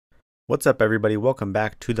What's up, everybody? Welcome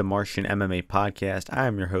back to the Martian MMA podcast. I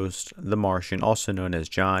am your host, the Martian, also known as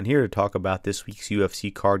John, here to talk about this week's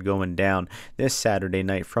UFC card going down this Saturday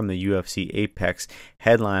night from the UFC Apex,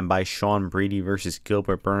 headlined by Sean Brady versus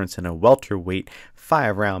Gilbert Burns in a welterweight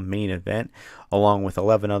 5-round main event, along with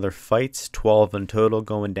 11 other fights, 12 in total,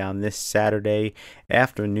 going down this Saturday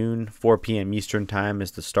afternoon. 4 p.m. Eastern Time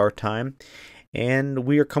is the start time. And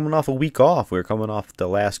we are coming off a week off. We were coming off, the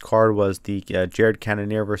last card was the Jared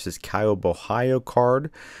Cannonier versus Caio Borralho card,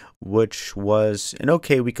 which was an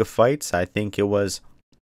okay week of fights. I think it was,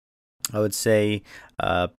 I would say,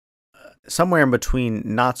 somewhere in between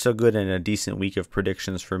not so good and a decent week of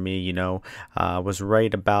predictions for me. Was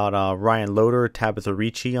right about Ryan Loder, Tabitha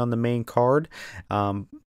Ricci on the main card.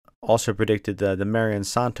 Also predicted the Martian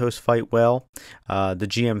Santos fight well, the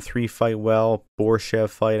GM3 fight well,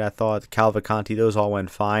 Borshev fight, I thought, Calvacanti, those all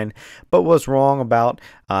went fine, but was wrong about,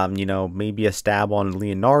 maybe a stab on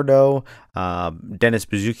Leonardo. Dennis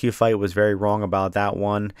Buzukja fight, was very wrong about that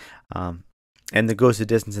one. And the goes the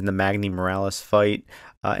distance in the Magny Morales fight.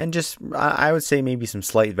 And just, I would say maybe some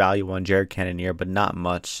slight value on Jared Cannonier, but not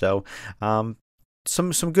much. So,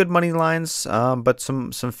 some good money lines, but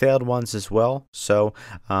some failed ones as well. So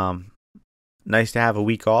nice to have a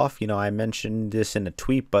week off. I mentioned this in a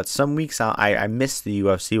tweet, but some weeks I miss the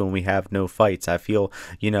UFC when we have no fights. I feel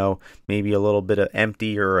maybe a little bit of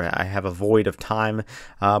empty, or I have a void of time.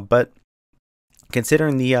 But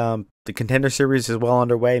considering the Contender Series is well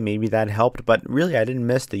underway, maybe that helped, but really I didn't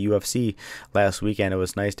miss the UFC last weekend. It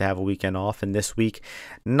was nice to have a weekend off, and this week,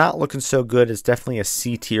 not looking so good. It's definitely a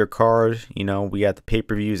C-tier card. We got the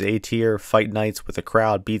pay-per-views A-tier, fight nights with a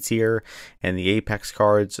crowd B-tier, and the Apex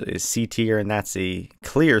cards is C-tier, and that's a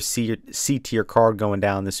clear C-tier card going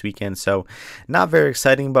down this weekend, so not very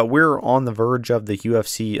exciting, but we're on the verge of the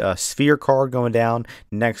UFC Sphere card going down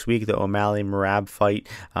next week, the O'Malley-Merab fight.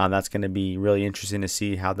 That's going to be really interesting to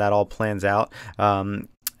see how that all plans out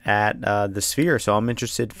at the Sphere, so I'm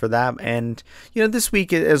interested for that. And this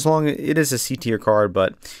week, as long as it is a C-tier card,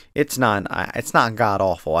 but it's not god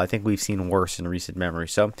awful. I think we've seen worse in recent memory.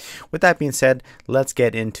 So with that being said, let's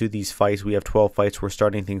get into these fights. We have 12 fights. We're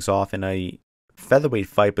starting things off in a featherweight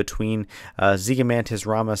fight between Zigomantis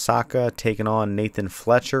Ramaska taking on Nathan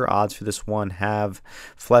Fletcher. Odds for this one have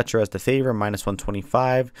Fletcher as the favorite,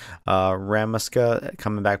 -125. Ramaska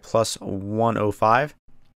coming back +105.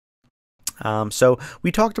 So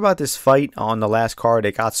we talked about this fight on the last card.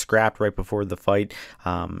 It got scrapped right before the fight.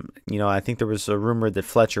 I think there was a rumor that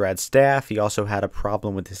Fletcher had staph. He also had a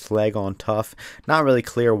problem with his leg on tough. Not really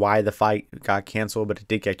clear why the fight got canceled, but it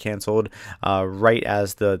did get canceled right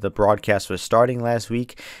as the broadcast was starting last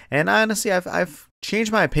week. And honestly, I've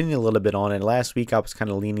changed my opinion a little bit on it. Last week I was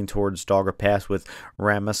kind of leaning towards dog or pass with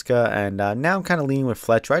Ramaska, and now I'm kind of leaning with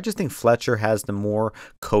Fletcher. I just think Fletcher has the more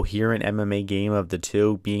coherent MMA game of the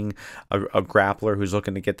two, being a grappler who's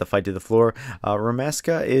looking to get the fight to the floor.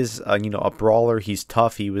 Ramaska is a brawler. He's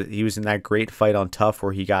tough. He was in that great fight on Tough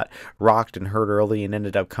where he got rocked and hurt early and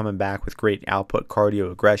ended up coming back with great output,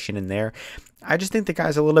 cardio, aggression in there. I just think the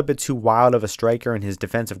guy's a little bit too wild of a striker, and his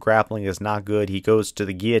defensive grappling is not good. He goes to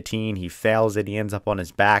the guillotine, he fails it, he ends up on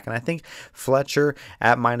his back, and I think Fletcher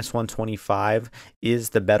at -125 is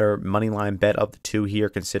the better moneyline bet of the two here,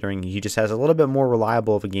 considering he just has a little bit more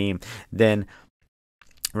reliable of a game than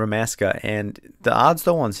Ramaska. And the odds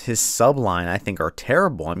though on his sub line I think are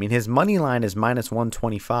terrible. I mean, his money line is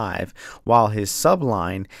 -125 while his sub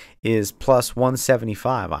line is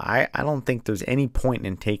 +175. I don't think there's any point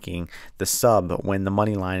in taking the sub when the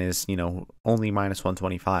money line is only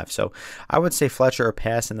 -125. So I would say Fletcher or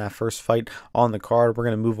pass in that first fight on the card. We're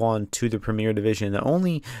going to move on to the Premier Division, the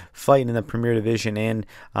only fight in the Premier Division, and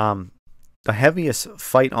the heaviest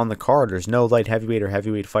fight on the card. There's no light heavyweight or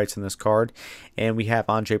heavyweight fights in this card. And we have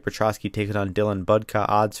Andrade Petroski taking on Dylan Budka.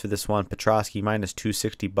 Odds for this one, Petroski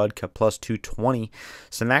 -260, Budka +220.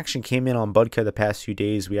 Some action came in on Budka the past few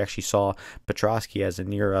days. We actually saw Petroski as a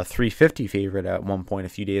near 350 favorite at one point a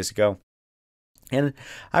few days ago. And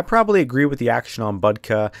I probably agree with the action on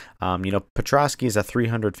Budka. Petroski is a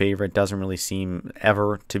 300 favorite. Doesn't really seem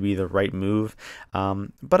ever to be the right move.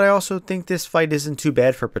 But I also think this fight isn't too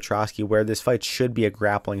bad for Petroski, where this fight should be a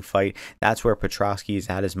grappling fight. That's where Petroski is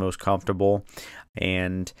at his most comfortable.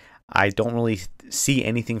 And I don't really see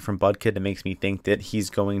anything from Budka that makes me think that he's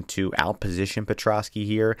going to outposition Petroski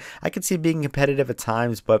here. I could see it being competitive at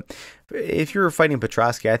times, but if you're fighting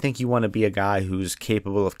Petroski, I think you want to be a guy who's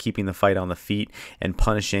capable of keeping the fight on the feet and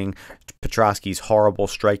punishing Petroski's horrible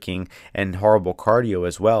striking and horrible cardio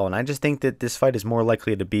as well. And I just think that this fight is more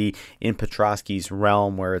likely to be in Petroski's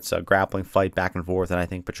realm, where it's a grappling fight back and forth, and I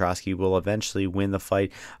think Petroski will eventually win the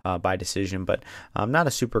fight by decision. But I'm not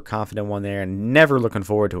a super confident one there, and never looking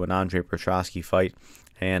forward to an Andre Petroski fight.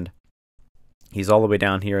 And he's all the way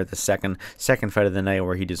down here at the second fight of the night,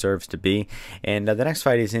 where he deserves to be. And the next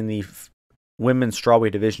fight is in the women's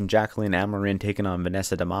strawweight division. Jacqueline Amorim taking on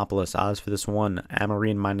Vanessa Demopoulos. Odds for this one: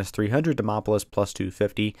 Amorim -300, Demopoulos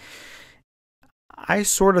 +250. I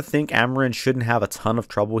sort of think Amorim shouldn't have a ton of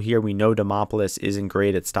trouble here. We know Demopoulos isn't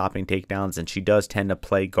great at stopping takedowns, and she does tend to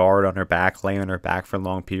play guard on her back, lay on her back for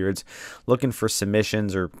long periods, looking for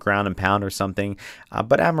submissions or ground and pound or something.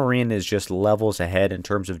 But Amorim is just levels ahead in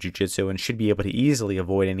terms of jiu-jitsu and should be able to easily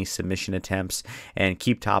avoid any submission attempts and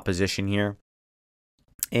keep top position here.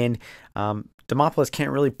 And Demopoulos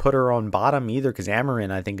can't really put her on bottom either, because Amorim,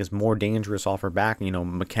 I think, is more dangerous off her back. You know,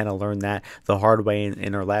 McKenna learned that the hard way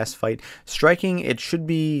in her last fight. Striking, it should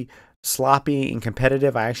be sloppy and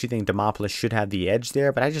competitive. I actually think Demopoulos should have the edge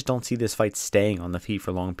there, but I just don't see this fight staying on the feet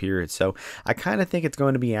for long periods. So I kind of think it's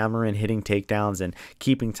going to be Amorim hitting takedowns and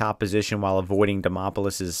keeping top position while avoiding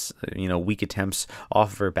Demopoulos' weak attempts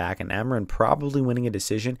off of her back, and Amorim probably winning a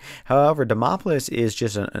decision. However, Demopoulos is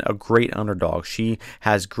just a great underdog. She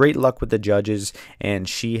has great luck with the judges, and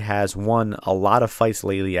she has won a lot of fights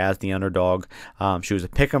lately as the underdog. She was a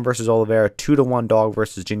pick'em versus Oliveira, 2-1 dog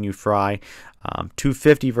versus Jinyu Fry,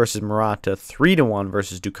 250 versus Marotte, 3-1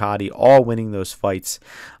 versus Ducati, all winning those fights.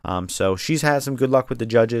 So she's had some good luck with the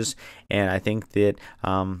judges, and I think that,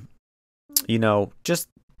 just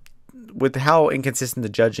with how inconsistent the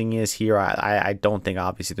judging is here, I don't think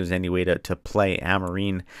obviously there's any way to play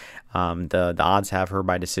Amorim. The odds have her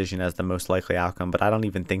by decision as the most likely outcome, but I don't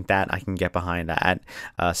even think that I can get behind at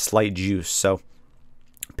slight juice. So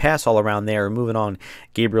pass all around there. Moving on,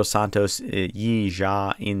 Gabriel Santos-Yi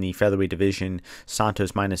Jia in the featherweight division.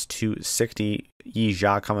 Santos -260. Yi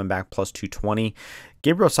Jia coming back +220.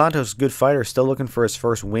 Gabriel Santos, good fighter, still looking for his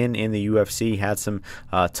first win in the UFC. Had some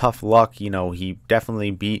tough luck. He definitely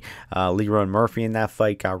beat Leroy Murphy in that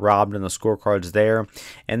fight, got robbed in the scorecards there,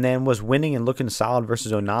 and then was winning and looking solid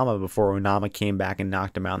versus Onama before Onama came back and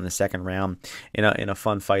knocked him out in the second round in a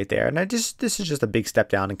fun fight there. And this is just a big step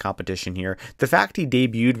down in competition here. The fact he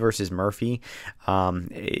debuted versus Murphy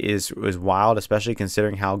is wild, especially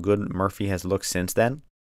considering how good Murphy has looked since then.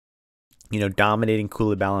 Dominating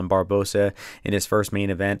Coulibaly and Barbosa in his first main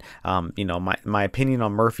event. My opinion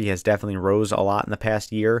on Murphy has definitely rose a lot in the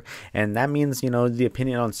past year, and that means, the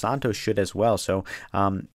opinion on Santos should as well. So,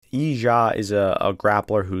 Yi Jia is a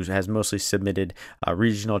grappler who has mostly submitted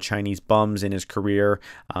regional Chinese bums in his career.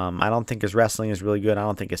 I don't think his wrestling is really good. I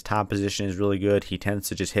don't think his top position is really good. He tends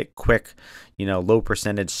to just hit quick, low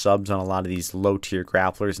percentage subs on a lot of these low-tier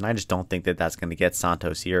grapplers, and I just don't think that that's going to get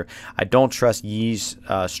Santos here. I don't trust Yi's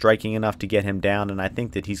striking enough to get him down, and I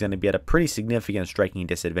think that he's going to be at a pretty significant striking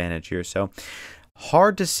disadvantage here. So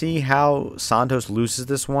hard to see how Santos loses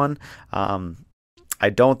this one. I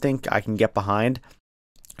don't think I can get behind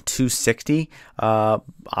 260.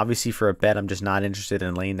 Obviously for a bet, I'm just not interested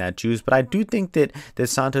in laying that juice, but I do think that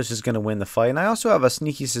Santos is going to win the fight, and I also have a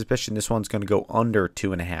sneaky suspicion this one's going to go under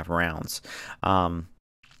 2.5 rounds.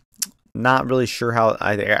 Not really sure how.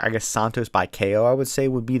 I guess Santos by KO, I would say,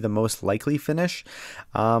 would be the most likely finish.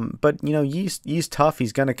 But Yi's tough.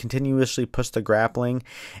 He's going to continuously push the grappling,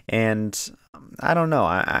 and I don't know.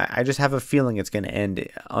 I just have a feeling it's going to end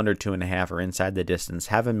under 2.5 or inside the distance.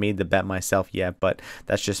 Haven't made the bet myself yet, but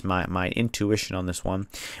that's just my intuition on this one.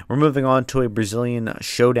 We're moving on to a Brazilian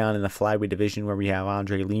showdown in the flyweight division, where we have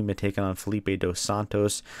Andre Lima taking on Felipe Dos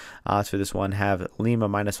Santos. Odds for this one have Lima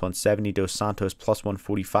 -170, Dos Santos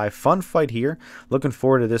 +145. Fun fight here. Looking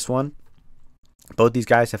forward to this one. Both these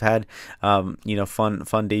guys have had,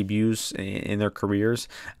 fun debuts in their careers,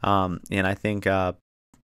 and I think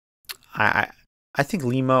I think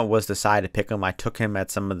Lima was the side to pick him. I took him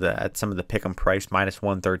at some of the pick 'em price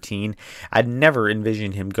 -113. I'd never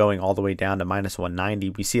envisioned him going all the way down to -190.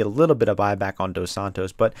 We see a little bit of buyback on Dos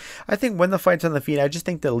Santos, but I think when the fight's on the feet, I just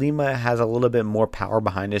think that Lima has a little bit more power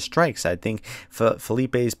behind his strikes. I think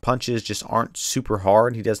Felipe's punches just aren't super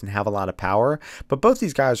hard. He doesn't have a lot of power, but both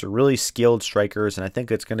these guys are really skilled strikers, and I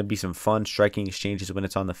think it's going to be some fun striking exchanges when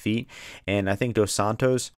it's on the feet. And I think Dos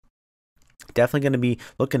Santos definitely going to be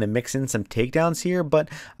looking to mix in some takedowns here, but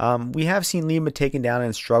we have seen Lima taken down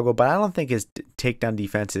and struggle, but I don't think his takedown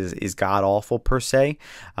defense is god-awful per se.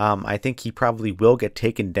 I think he probably will get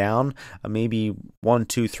taken down maybe 1,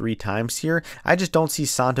 2, 3 times here. I just don't see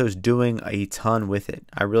Santos doing a ton with it.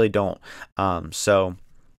 I really don't. So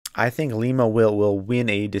I think Lima will win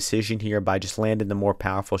a decision here by just landing the more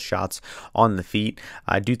powerful shots on the feet.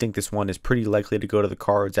 I do think this one is pretty likely to go to the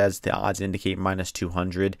cards, as the odds indicate, minus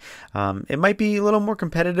 200. It might be a little more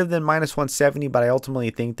competitive than minus 170, but I ultimately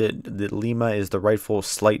think that Lima is the rightful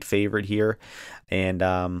slight favorite here. And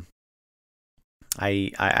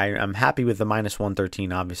I'm happy with the minus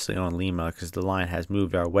 113, obviously, on Lima, because the line has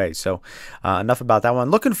moved our way. So enough about that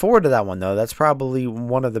one. Looking forward to that one, though. That's probably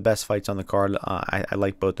one of the best fights on the card. I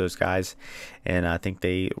like both those guys, and I think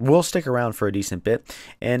they will stick around for a decent bit.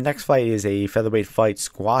 And next fight is a featherweight fight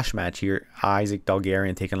squash match here. Isaac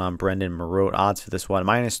Dulgarian taking on Brendan-Marotte. Odds for this one,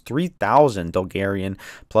 minus 3,000 Dulgarian,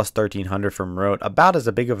 plus 1,300 from Marotte. About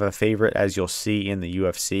as big of a favorite as you'll see in the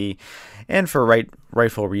UFC, and for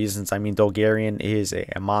rightful reasons. I mean, Dulgarian is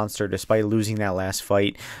a monster despite losing that last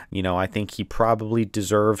fight. You know, I think he probably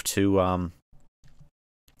deserved to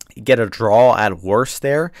get a draw at worst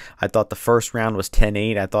there. I thought the first round was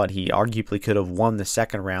 10-8. I thought he arguably could have won the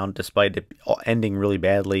second round despite it ending really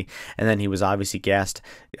badly, and then he was obviously gassed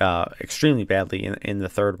extremely badly in the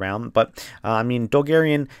third round. But I mean,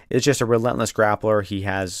 Dulgarian is just a relentless grappler. He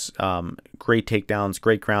has great takedowns,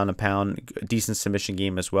 great ground and pound, decent submission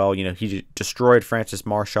game as well. You know, he destroyed Francis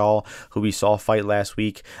Marshall, who we saw fight last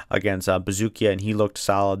week against Bazookia, and he looked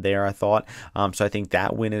solid there, I thought. So I think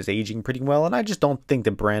that win is aging pretty well, and I just don't think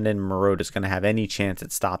that Brendan-Marotte is going to have any chance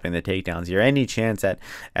at stopping the takedowns here, any chance at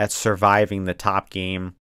surviving the top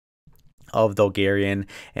game of Dulgarian,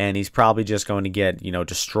 and he's probably just going to get, you know,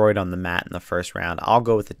 destroyed on the mat in the first round. I'll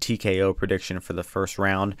go with a TKO prediction for the first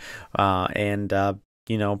round,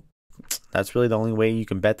 you know, that's really the only way you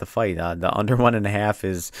can bet the fight. The under 1.5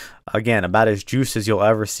 is, again, about as juice as you'll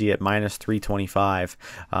ever see at minus 325.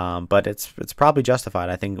 But it's probably justified.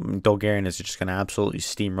 I think Dulgarian is just going to absolutely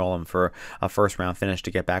steamroll him for a first round finish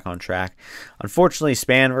to get back on track. Unfortunately,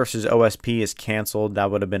 Span versus OSP is canceled. That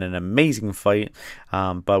would have been an amazing fight.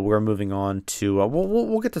 But we're moving on to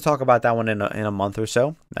we'll get to talk about that one in a month or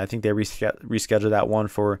so. I think they rescheduled that one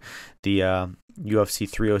for the UFC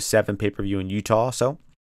 307 pay-per-view in Utah. So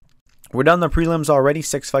we're done the prelims already.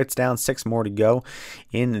 6 fights down, 6 more to go.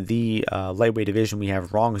 In the lightweight division, we have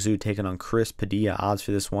Rongzhu taking on Chris Padilla. Odds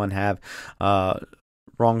for this one have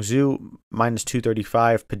Rongzhu minus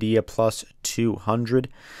 235, Padilla plus 200.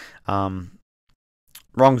 Rongzhu,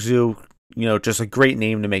 you know, just a great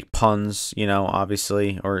name to make puns, you know,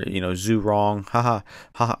 obviously, or, you know, Zhu Rong, haha,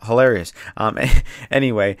 hilarious.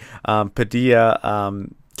 Anyway, Padilla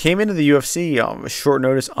came into the UFC, short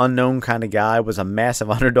notice, unknown kind of guy, was a massive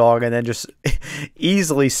underdog, and then just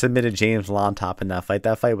easily submitted James Lontop in that fight.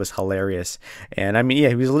 That fight was hilarious. And I mean, yeah,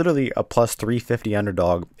 he was literally a plus 350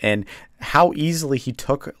 underdog. And how easily he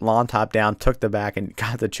took Lontop down, took the back, and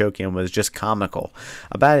got the choke in was just comical.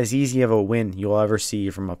 About as easy of a win you'll ever see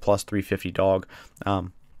from a plus 350 dog.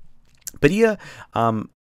 Padilla,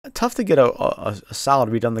 tough to get a solid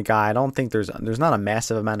read on the guy. I don't think there's not a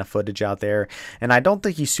massive amount of footage out there, and I don't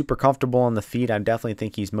think he's super comfortable on the feet. I definitely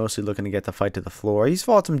think he's mostly looking to get the fight to the floor. He's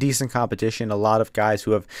fought some decent competition, a lot of guys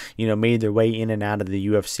who have, you know, made their way in and out of the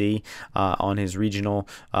UFC on his regional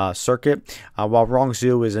circuit, while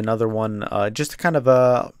Rongzhu is another one, just kind of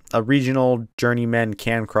a regional journeyman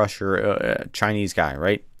can crusher Chinese guy,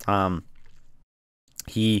 right?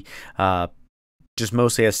 He just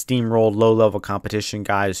mostly has steamrolled low-level competition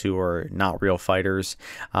guys who are not real fighters.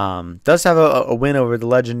 Does have a win over the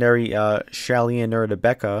legendary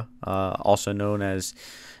Schnell-Durden, also known as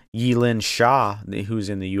Yilin Shah, who's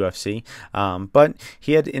in the UFC. But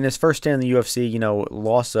he had, in his first day in the UFC, you know,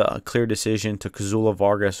 lost a clear decision to Kazula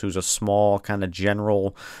Vargas, who's a small kind of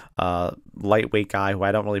general lightweight guy who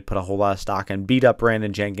I don't really put a whole lot of stock in. Beat up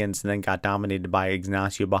Brandon Jenkins and then got dominated by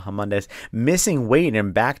Ignacio Bahamondes, missing weight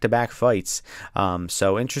in back-to-back fights.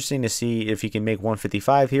 So interesting to see if he can make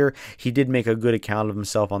 155 here. He did make a good account of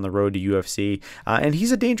himself on the road to UFC, and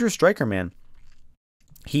he's a dangerous striker, man.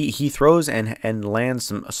 He throws and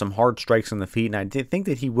lands some hard strikes on the feet, and I think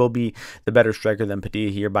that he will be the better striker than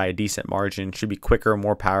Padilla here by a decent margin. Should be quicker,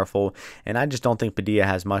 more powerful, and I just don't think Padilla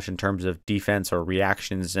has much in terms of defense or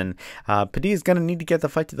reactions, and Padilla is going to need to get the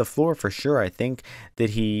fight to the floor for sure. I think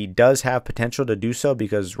that he does have potential to do so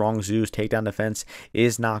because Rongzhu's takedown defense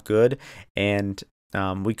is not good, and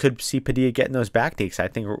we could see Padilla getting those back takes. I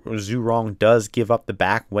think Zhu Rong does give up the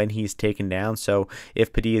back when he's taken down. So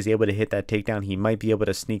if Padilla is able to hit that takedown, he might be able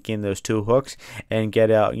to sneak in those 2 hooks and get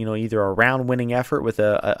a, you know, either a round winning effort with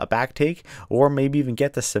a back take, or maybe even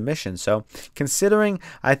get the submission. So considering,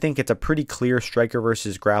 I think it's a pretty clear striker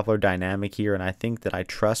versus grappler dynamic here, and I think that I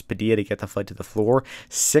trust Padilla to get the fight to the floor.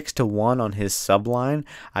 6-1 on his sub line,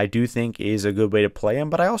 I do think is a good way to play him,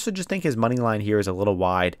 but I also just think his money line here is a little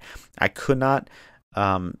wide. I could not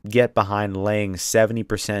get behind laying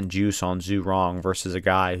 70% juice on Zhu Rong versus a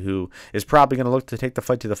guy who is probably going to look to take the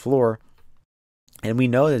fight to the floor. And we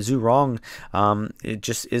know that Zhu Rong, it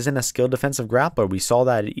just isn't a skilled defensive grappler. We saw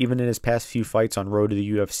that even in his past few fights on road to the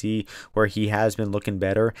UFC, where he has been looking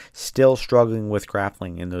better, still struggling with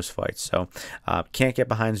grappling in those fights. So can't get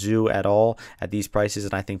behind Zhu at all at these prices.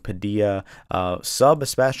 And I think Padilla, sub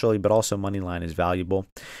especially, but also moneyline is valuable.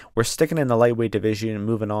 We're sticking in the lightweight division and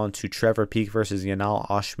moving on to Trevor Peek versus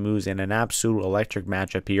Peek-Ashmouz in an absolute electric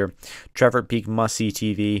matchup here. Trevor Peek must-see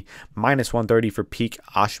TV, minus 130 for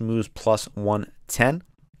Peek-Ashmouz, plus 110.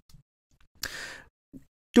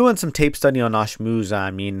 Doing some tape study on Ashmouz,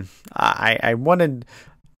 I mean, I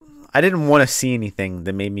didn't want to see anything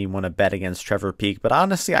that made me want to bet against Trevor Peek, but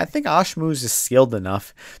honestly, I think Ashmouz is skilled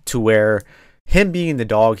enough to where him being the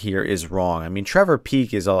dog here is wrong. I mean, Trevor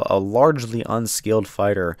Peek is a largely unskilled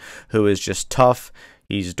fighter who is just tough.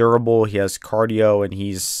 He's durable, he has cardio, and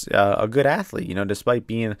he's a good athlete, you know, despite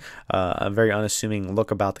being a very unassuming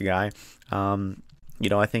look about the guy. You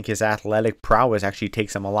know, I think his athletic prowess actually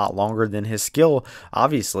takes him a lot longer than his skill,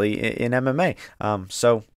 obviously, in MMA.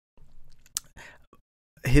 So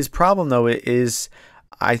his problem, though, is,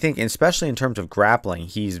 I think, especially in terms of grappling,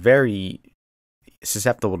 he's very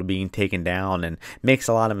susceptible to being taken down and makes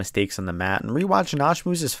a lot of mistakes on the mat. And rewatching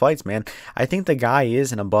Ashmouz's fights, man, I think the guy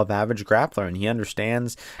is an above average grappler, and he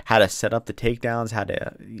understands how to set up the takedowns, how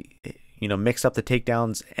to, you know, mix up the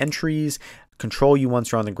takedowns entries, control you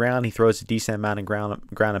once you're on the ground. He throws a decent amount of ground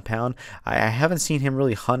and pound. I haven't seen him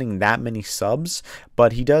really hunting that many subs,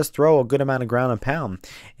 but he does throw a good amount of ground and pound.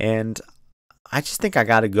 And I just think I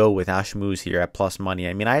got to go with Ashmouz here at plus money.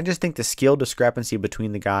 I mean, I just think the skill discrepancy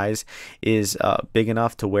between the guys is big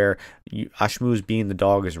enough to where Ashmouz being the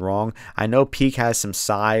dog is wrong. I know Peek has some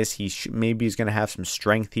size. Maybe he's going to have some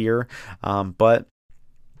strength here, but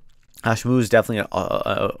Ashmouz is definitely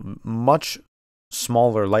a much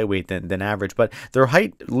smaller lightweight than average, but their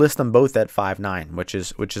height lists them both at 5'9", which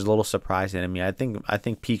is a little surprising to me. I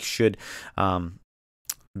think Peek should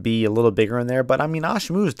be a little bigger in there, but I mean,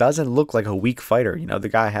 Ashmouz doesn't look like a weak fighter. You know, the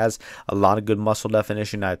guy has a lot of good muscle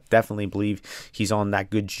definition. I definitely believe he's on that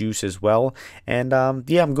good juice as well. And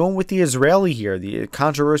yeah, I'm going with the Israeli here, the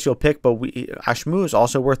controversial pick, but Ashmouz,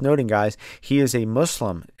 also worth noting, guys, he is a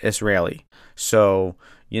Muslim Israeli, so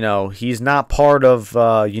you know he's not part of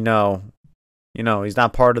he's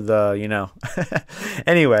not part of the,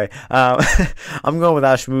 Anyway, I'm going with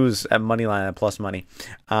Ashmouz at moneyline at plus money.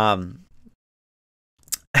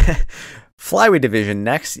 Flyweight division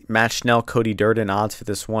next, Matt Schnell, Cody-Durden. Odds for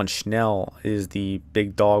this one: Schnell is the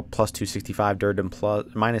big dog, plus 265, Durden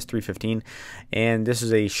minus 315. And this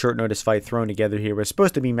is a short notice fight thrown together here. It's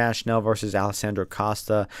supposed to be Matt Schnell versus Alessandro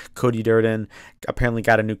Costa. Cody-Durden apparently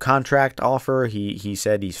got a new contract offer. He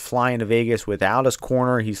said he's flying to Vegas without his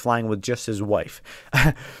corner. He's flying with just his wife,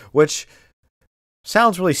 which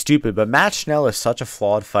sounds really stupid, but Matt Schnell is such a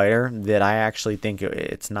flawed fighter that I actually think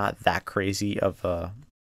it's not that crazy of a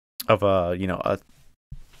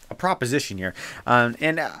proposition here.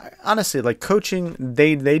 And honestly, like coaching,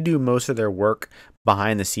 they do most of their work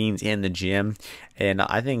behind the scenes in the gym, and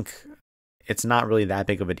I think it's not really that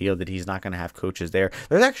big of a deal that he's not going to have coaches there.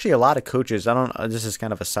 There's actually a lot of coaches. This is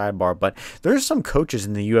kind of a sidebar, but there's some coaches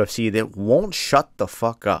in the UFC that won't shut the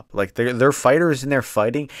fuck up. Like they're fighters and they're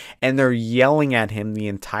fighting and they're yelling at him the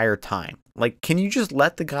entire time. Like, can you just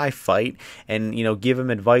let the guy fight and, give him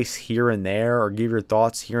advice here and there, or give your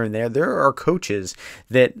thoughts here and there? There are coaches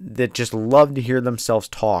that just love to hear themselves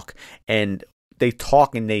talk, and they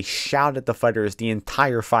talk and they shout at the fighters the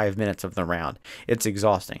entire 5 minutes of the round. It's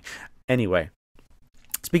exhausting. Anyway,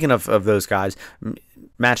 speaking of those guys,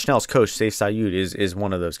 Matt Schnell's coach, Sayif Saud, is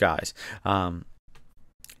one of those guys.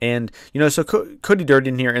 And, so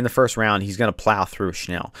Cody-Durden here in the first round, he's going to plow through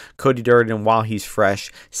Schnell. Cody-Durden, while he's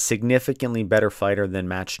fresh, significantly better fighter than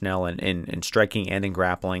Matt Schnell in striking and in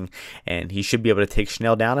grappling. And he should be able to take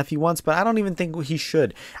Schnell down if he wants, but I don't even think he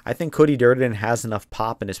should. I think Cody-Durden has enough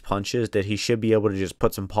pop in his punches that he should be able to just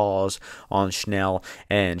put some paws on Schnell.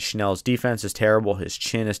 And Schnell's defense is terrible. His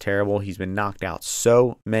chin is terrible. He's been knocked out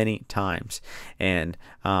so many times. And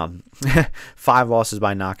 5 losses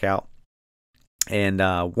by knockout. And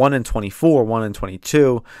 1-24,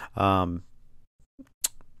 1-22.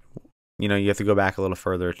 You have to go back a little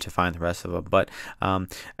further to find the rest of them. But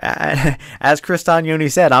as Chris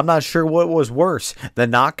Tognoni said, I'm not sure what was worse: the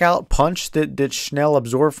knockout punch that Schnell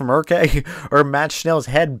absorbed from Urke, or Matt Schnell's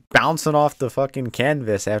head bouncing off the fucking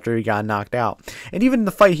canvas after he got knocked out. And even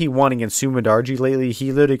the fight he won against Sumadarji lately,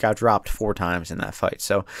 he literally got dropped 4 times in that fight.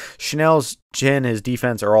 So Schnell's chin, his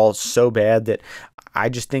defense are all so bad that I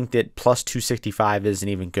just think that plus 265 isn't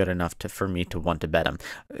even good enough for me to want to bet him.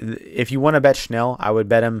 If you want to bet Schnell, I would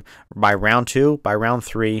bet him by round 2, by round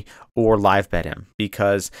 3, or live bet him,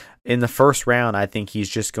 because in the first round, I think he's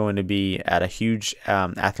just going to be at a huge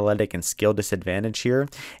athletic and skill disadvantage here.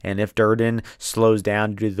 And if Durden slows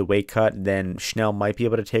down due to the weight cut, then Schnell might be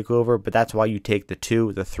able to take over. But that's why you take the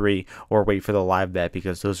 2, the 3, or wait for the live bet,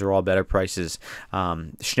 because those are all better prices.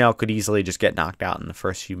 Schnell could easily just get knocked out in the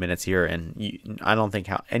first few minutes here, and I don't think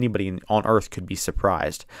how anybody on earth could be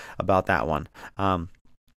surprised about that one.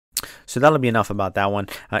 So that'll be enough about that one.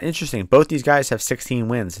 Interesting. Both these guys have 16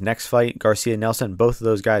 wins. Next fight, Garcia-Nelson, both of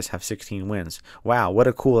those guys have 16 wins. Wow, what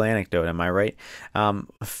a cool anecdote, am I right?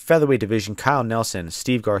 Featherweight division, Kyle Nelson,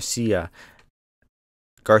 Steve Garcia.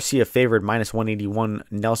 Garcia favored minus 181,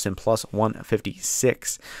 Nelson plus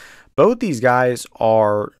 156. Both these guys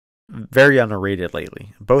are very underrated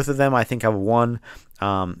lately. Both of them, I think, have won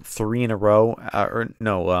 3 in a row.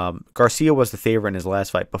 Garcia was the favorite in his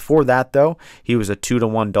last fight. Before that, though, he was a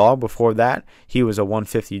 2-1 dog. Before that, he was a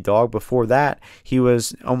 150 dog. Before that, he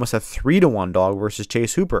was almost a 3-1 dog versus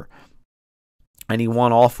Chase Hooper. And he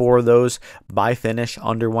won all 4 of those by finish,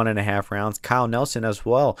 under 1.5 rounds. Kyle Nelson as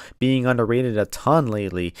well, being underrated a ton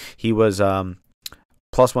lately. He was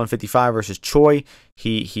plus 155 versus Choi.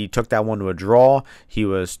 He took that one to a draw. He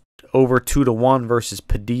was over 2-1 versus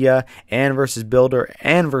Padilla and versus Builder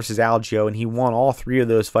and versus Algio, and he won all 3 of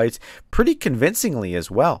those fights pretty convincingly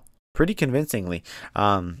as well. Pretty convincingly.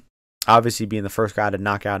 Obviously being the first guy to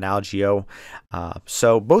knock out Algio.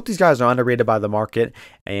 So both these guys are underrated by the market,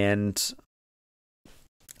 and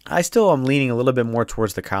I still am leaning a little bit more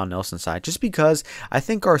towards the Kyle Nelson side, just because I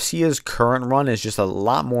think Garcia's current run is just a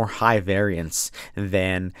lot more high variance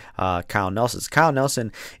than Kyle Nelson's. Kyle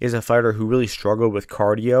Nelson is a fighter who really struggled with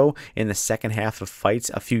cardio in the second half of fights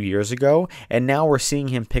a few years ago, and now we're seeing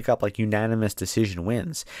him pick up like unanimous decision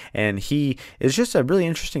wins. And he is just a really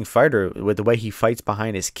interesting fighter with the way he fights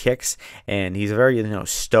behind his kicks, and he's a very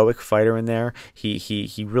stoic fighter in there.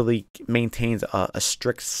 He really maintains a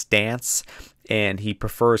strict stance, and he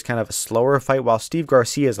prefers kind of a slower fight, while Steve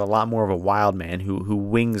Garcia is a lot more of a wild man who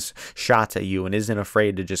wings shots at you and isn't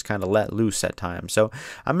afraid to just kind of let loose at times. So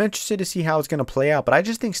I'm interested to see how it's going to play out, but I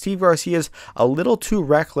just think Steve Garcia is a little too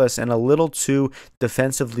reckless and a little too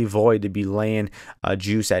defensively void to be laying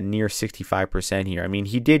juice at near 65% here. I mean,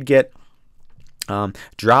 he did get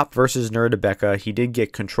dropped versus Andrade-Silva. He did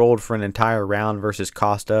get controlled for an entire round versus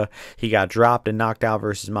Costa. He got dropped and knocked out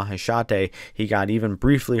versus Maheshate. He got even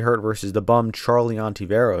briefly hurt versus the bum Charlie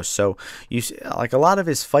Ontiveros. So you see, like, a lot of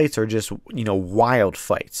his fights are just wild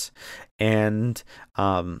fights, and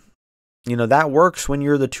that works when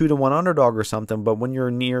you're the 2-1 underdog or something, but when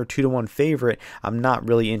you're near 2-1 favorite, I'm not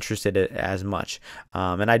really interested in it as much.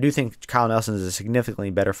 And I do think Kyle Nelson is a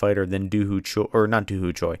significantly better fighter than Seung-Woo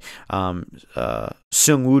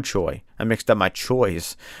Choi. I mixed up my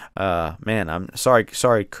choice. Man, I'm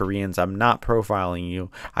sorry, Koreans. I'm not profiling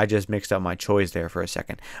you. I just mixed up my choice there for a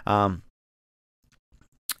second.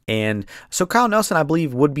 And so Kyle Nelson, I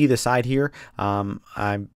believe, would be the side here.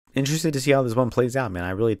 I'm interested to see how this one plays out, man. I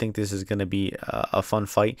really think this is going to be a fun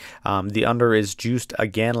fight. The under is juiced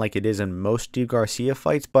again, like it is in most Steve Garcia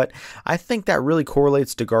fights, but I think that really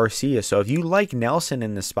correlates to Garcia. So if you like Nelson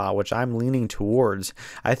in this spot, which I'm leaning towards,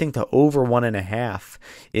 I think the over 1.5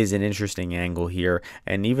 is an interesting angle here.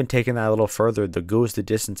 And even taking that a little further, the goes the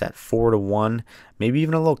distance at 4-1, maybe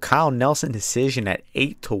even a little Kyle Nelson decision at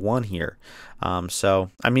 8-1 here.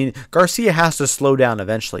 So, I mean, Garcia has to slow down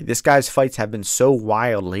eventually. This guy's fights have been so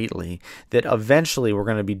wild lately that eventually we're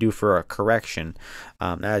going to be due for a correction,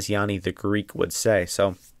 as Yanni the Greek would say.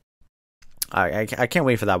 So, I can't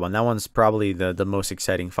wait for that one. That one's probably the most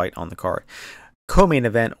exciting fight on the card. Co-main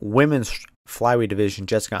event, women's flyweight division,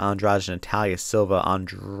 Jessica Andrade and Natalia Silva.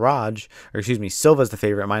 Silva's the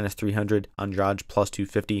favorite, minus 300. Andrade plus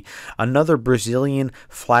 250. Another Brazilian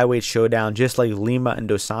flyweight showdown, just like Lima and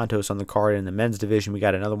Dos Santos on the card in the men's division. We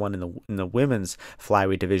got another one in the women's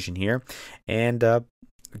flyweight division here, and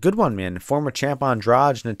good one, man. Former champ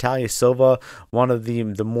Andrade, Natalia Silva, one of the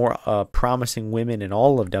more promising women in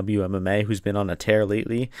all of WMMA, who's been on a tear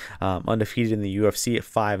lately, undefeated in the UFC at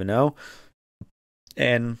 5-0.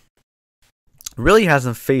 And really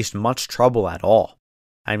hasn't faced much trouble at all.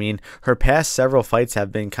 I mean, her past several fights have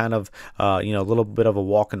been kind of, a little bit of a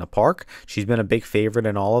walk in the park. She's been a big favorite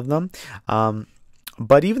in all of them.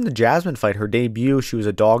 But even the Jasmine fight, her debut, she was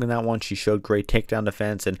a dog in that one. She showed great takedown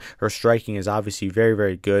defense, and her striking is obviously very,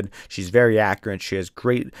 very good. She's very accurate. She has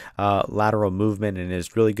great lateral movement and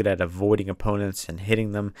is really good at avoiding opponents and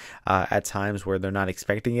hitting them at times where they're not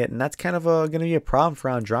expecting it. And that's kind of going to be a problem for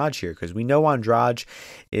Andrade here, because we know Andrade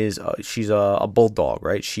is she's a bulldog,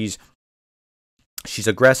 right? She's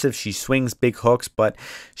aggressive. She swings big hooks, but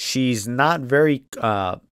she's not very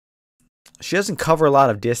she doesn't cover a lot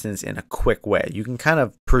of distance in a quick way. You can kind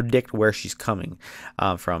of predict where she's coming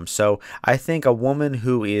from. So I think a woman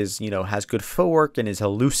who is, has good footwork and is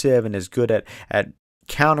elusive and is good at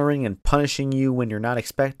countering and punishing you when you're not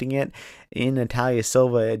expecting it, in Natalia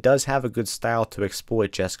Silva, it does have a good style to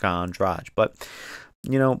exploit Jessica Andrade. But,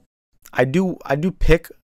 I do pick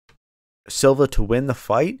Silva to win the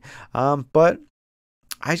fight, but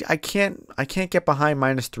I can't get behind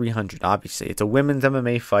minus 300. Obviously, it's a women's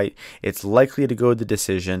MMA fight. It's likely to go to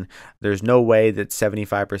decision. There's no way that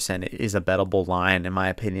 75% is a bettable line, in my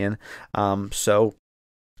opinion. So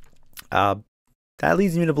that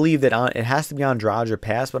leads me to believe that it has to be Andrade or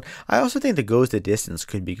pass. But I also think the goes the distance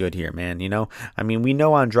could be good here, man. I mean, we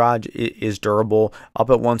know Andrade is durable,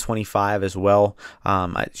 up at 125 as well.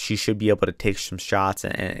 She should be able to take some shots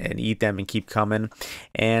and eat them and keep coming.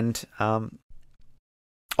 And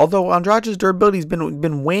although Andrade's durability has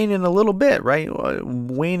been waning a little bit, right?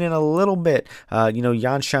 Waning a little bit. Yan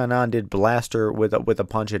Xiaonan did blast her with a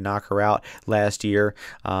punch and knock her out last year.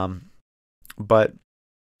 But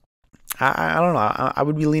I don't know. I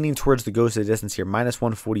would be leaning towards the goes to the distance here. Minus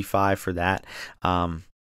 145 for that.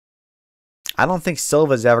 I don't think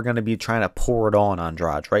Silva's ever going to be trying to pour it on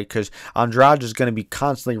Andrade, right? Because Andrade is going to be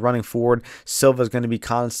constantly running forward. Silva's going to be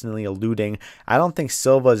constantly eluding. I don't think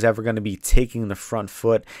Silva is ever going to be taking the front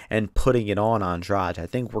foot and putting it on Andrade. I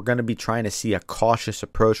think we're going to be trying to see a cautious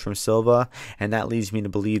approach from Silva, and that leads me to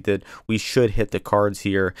believe that we should hit the cards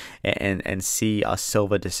here and see a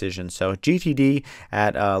Silva decision. So GTD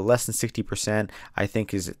at less than 60%, I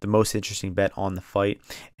think, is the most interesting bet on the fight,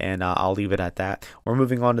 and I'll leave it at that. We're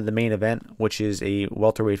moving on to the main event, which is a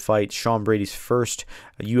welterweight fight. Sean Brady's first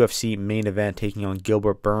UFC main event, taking on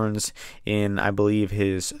Gilbert Burns in, I believe,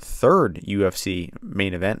 his third UFC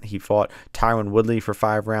main event. He fought Tyron Woodley for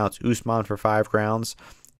 5 rounds, Usman for 5 rounds,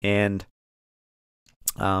 and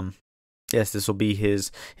yes, this will be his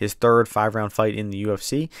third 5-round fight in the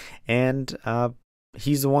UFC, and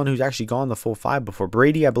he's the one who's actually gone the full 5 before.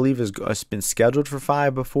 Brady, I believe, has been scheduled for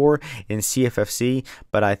 5 before in CFFC,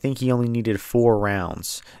 but I think he only needed 4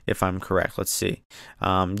 rounds, if I'm correct. Let's see.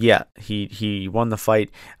 Yeah, he won the fight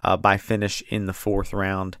by finish in the 4th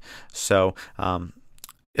round. So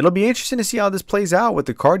it'll be interesting to see how this plays out with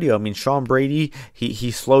the cardio. I mean, Sean Brady,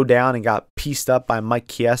 he slowed down and got pieced up by Mike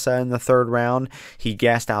Chiesa in the 3rd round. He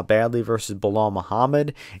gassed out badly versus Bilal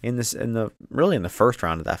Muhammad in the 1st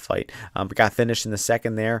round of that fight. But got finished in the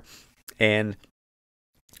 2nd there, and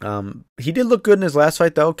he did look good in his last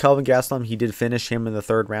fight, though. Kelvin Gastelum, he did finish him in the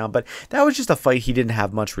 3rd round, but that was just a fight he didn't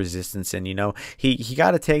have much resistance in. He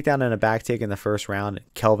got a takedown and a back take in the 1st round.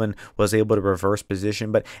 Kelvin was able to reverse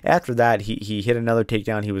position, but after that, he hit another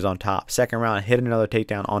takedown. He was on top. 2nd round, hit another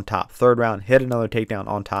takedown on top. 3rd round, hit another takedown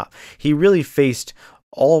on top. He really faced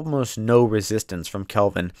almost no resistance from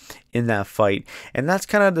Kelvin in that fight, and that's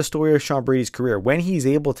kind of the story of Sean Brady's career. When he's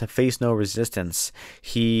able to face no resistance,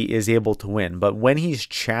 he is able to win, but when he's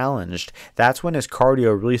challenged, that's when his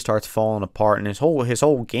cardio really starts falling apart and his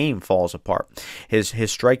whole game falls apart. His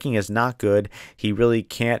striking is not good. He really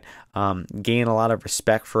can't gain a lot of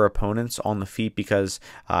respect for opponents on the feet, because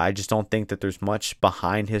I just don't think that there's much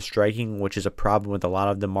behind his striking, which is a problem with a lot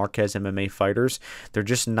of the Marquez MMA fighters. They're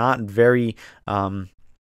just not very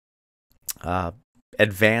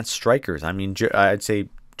advanced strikers. I mean, I'd say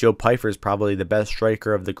Joe Pyfer is probably the best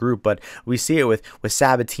striker of the group, but we see it with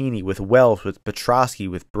Sabatini, with Wells, with Petroski,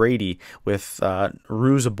 with Brady, with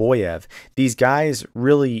Ruzaboyev. These guys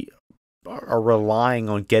really are relying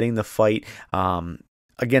on getting the fight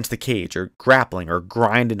against the cage, or grappling, or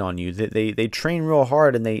grinding on you. They train real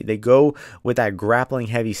hard, and they go with that grappling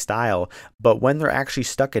heavy style, but when they're actually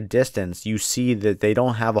stuck at distance, you see that they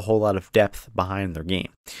don't have a whole lot of depth behind their game.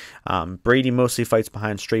 Brady mostly fights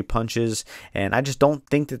behind straight punches, and I just don't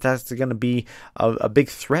think that that's going to be a big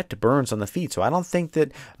threat to Burns on the feet. So I don't think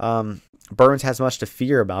that Burns has much to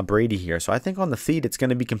fear about Brady here. So I think on the feet, it's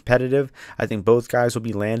going to be competitive. I think both guys will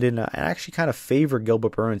be landing. I actually kind of favor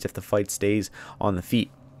Gilbert Burns if the fight stays on the feet.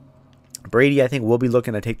 Brady, I think, will be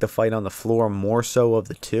looking to take the fight on the floor more so of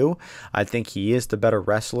the two. I think he is the better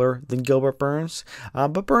wrestler than Gilbert Burns.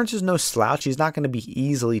 But Burns is no slouch. He's not going to be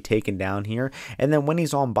easily taken down here. And then when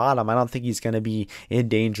he's on bottom, I don't think he's going to be in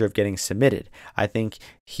danger of getting submitted. I think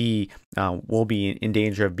he will be in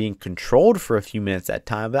danger of being controlled for a few minutes at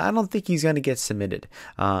time, but I don't think he's going to get submitted.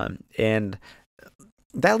 And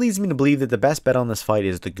that leads me to believe that the best bet on this fight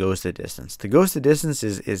is the goes the distance. The goes the distance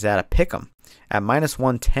is at a pick'em at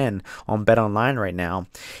 -110 on BetOnline right now,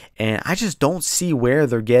 and I just don't see where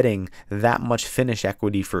they're getting that much finish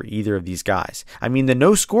equity for either of these guys. I mean, the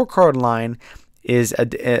no scorecard line is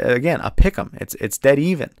again a pick'em. It's dead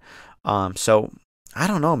even. So I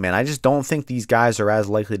don't know, man. I just don't think these guys are as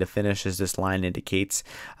likely to finish as this line indicates.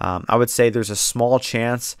 I would say there's a small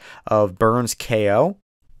chance of Burns KO.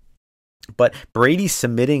 But Brady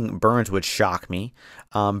submitting Burns would shock me.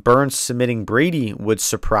 Burns submitting Brady would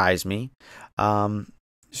surprise me.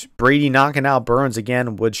 Brady knocking out Burns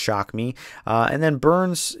again would shock me. And then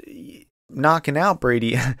Burns knocking out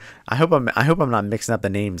Brady. I hope I'm not mixing up the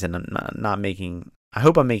names and I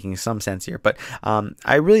hope I'm making some sense here. But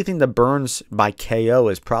I really think the Burns by KO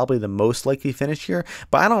is probably the most likely finish here.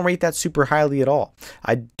 But I don't rate that super highly at all.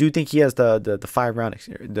 I do think he has the 5-round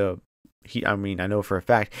I know for a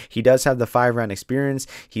fact he does have the 5-round experience.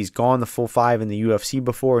 He's gone the full 5 in the UFC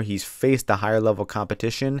before. He's faced the higher level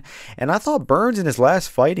competition. And I thought Burns in his last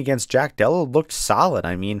fight against Jack Della looked solid.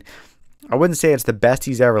 I mean, I wouldn't say it's the best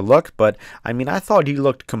he's ever looked, but I mean, I thought he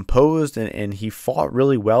looked composed and he fought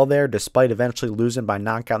really well there despite eventually losing by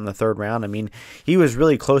knockout in the 3rd round. I mean, he was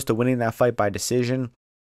really close to winning that fight by decision.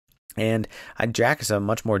 And Jack is a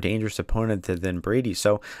much more dangerous opponent than Brady.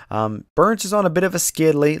 So Burns is on a bit of a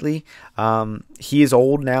skid lately. He is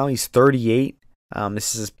old now. He's 38.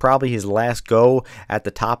 This is probably his last go at the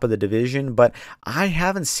top of the division. But I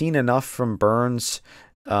haven't seen enough from Burns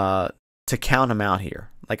to count him out here.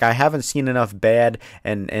 Like, I haven't seen enough bad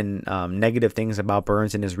and negative things about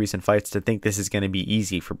Burns in his recent fights to think this is going to be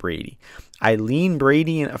easy for Brady. I lean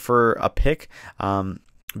Brady for a pick.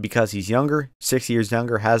 Because he's younger, 6 years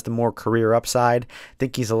younger, has the more career upside. I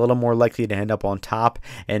think he's a little more likely to end up on top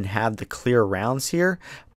and have the clear rounds here.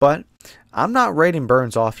 But I'm not writing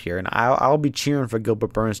Burns off here, and I'll be cheering for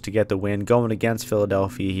Gilbert Burns to get the win going against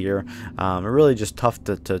Philadelphia here. Really just tough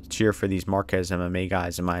to cheer for these Marquez MMA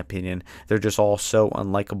guys, in my opinion. They're just all so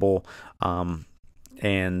unlikable,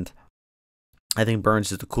 and I think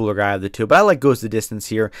Burns is the cooler guy of the two. But I like goes the distance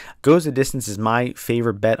here. Goes the distance is my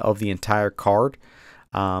favorite bet of the entire card.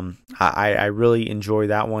 I really enjoy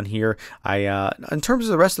that one here. In terms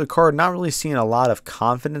of the rest of the card, not really seeing a lot of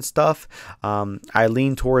confident stuff. I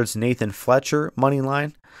lean towards Nathan Fletcher money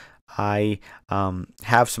line. I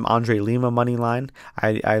have some Andre Lima money line.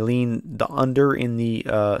 I lean the under in the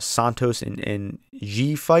Santos and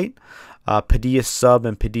Yi fight. Padilla sub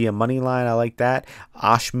and Padilla money line. I like that.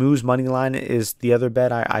 Peek-Ashmouz money line is the other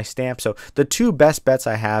bet I stamp. So the two best bets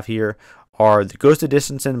I have here are the goes the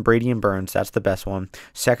distance and Brady and Burns. That's the best one.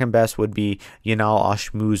 Second best would be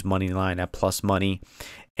Peek-Ashmouz money line at plus money.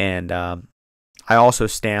 And I also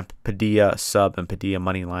stamp Padilla sub and Padilla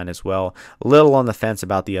money line as well. A little on the fence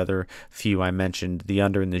about the other few I mentioned. The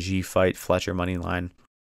under in the G fight, Fletcher money line,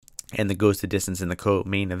 and the goes the distance in the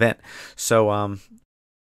co-main event. So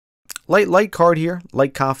light card here.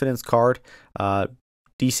 Light confidence card.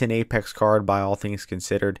 Decent Apex card by all things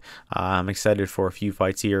considered. I'm excited for a few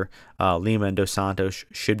fights here. Lima-Dos Santos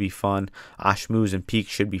should be fun. Peek-Ashmouz and Peek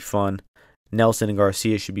should be fun. Nelson and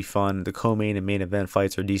Garcia should be fun. The co-main and main event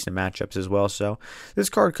fights are decent matchups as well. So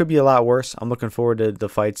this card could be a lot worse. I'm looking forward to the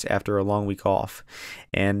fights after a long week off.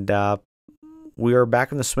 And we are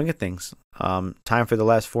back in the swing of things. Time for the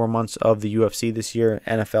last 4 months of the UFC this year.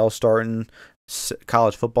 NFL starting.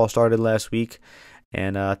 College football started last week.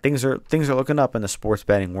 And things are looking up in the sports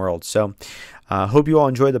betting world. So hope you all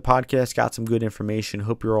enjoyed the podcast, got some good information.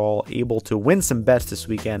 Hope you're all able to win some bets this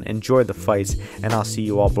weekend. Enjoy the fights, and I'll see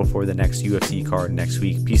you all before the next UFC card next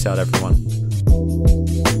week. Peace out, everyone.